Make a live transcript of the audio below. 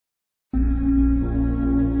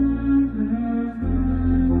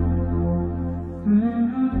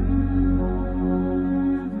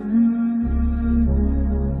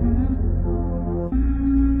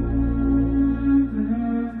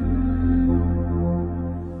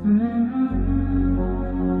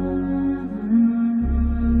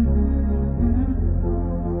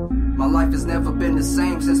life has never been the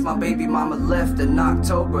same since my baby mama left in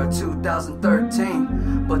October of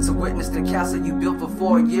 2013. But to witness the castle you built for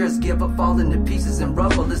 4 years give up falling to pieces and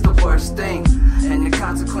rubble is the worst thing. And the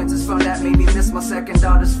consequences from that made me miss my second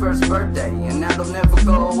daughter's first birthday, and that'll never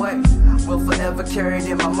go away. Will forever carry it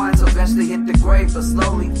in my mind, so eventually hit the grave. But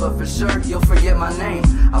slowly, but for sure, you'll forget my name.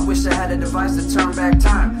 I wish I had a device to turn back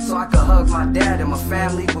time, so I could hug my dad and my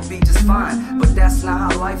family would be just fine. But that's not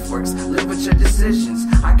how life works. Live with your decisions.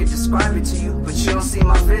 I could describe it to you, but you don't see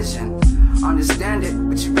my vision. Understand it,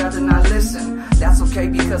 but you'd rather not listen. That's okay,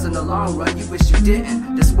 because in the long run you wish you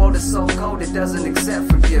didn't. This world is so cold, it doesn't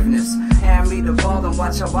accept forgiveness. Hand me the ball and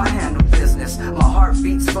watch how I handle business. My heart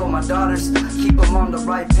beats for my daughters, keep them on the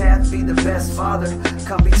right path, be the best father.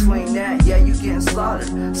 Come between that, yeah, you getting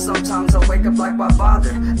slaughtered. Sometimes I wake up like, why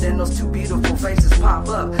bother? Then those two beautiful faces pop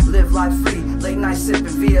up. Live life free, late night sipping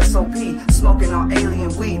VSOP, smoking on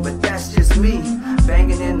alien weed, but that's just me.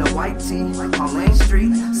 Banging in the white tee on Main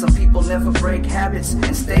Street. Some people never break habits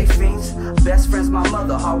and stay fiends. Best friend's my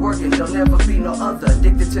mother, hard working, there'll never be no other.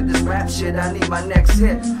 Addicted to this rap shit, I need my next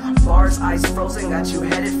hit. Bars ice frozen, got you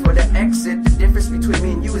headed for the exit. The difference between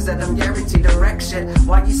me and you is that I'm guaranteed to wreck shit.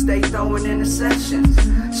 Why you stay throwing interceptions?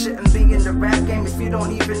 Shouldn't be in the rap game if you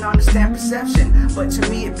don't even understand perception. But to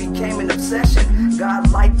me it became an obsession.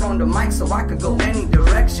 God liked on the mic so I could go any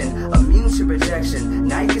direction. Immune to rejection,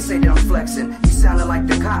 now you can say that I'm flexing. You sounding like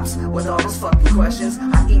the cops with all those fucking questions.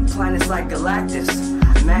 I eat planets like Galactus.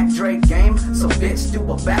 Mac Drake game, so bitch do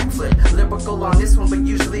a backflip. Lyrical on this one but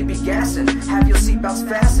usually be gassing. Have your seatbelts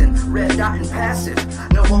fastened, red dot and passive.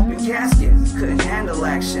 No open casket, couldn't handle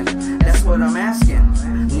action. That's what I'm asking.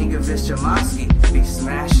 Nigga Vischamovsky be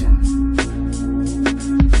smashing.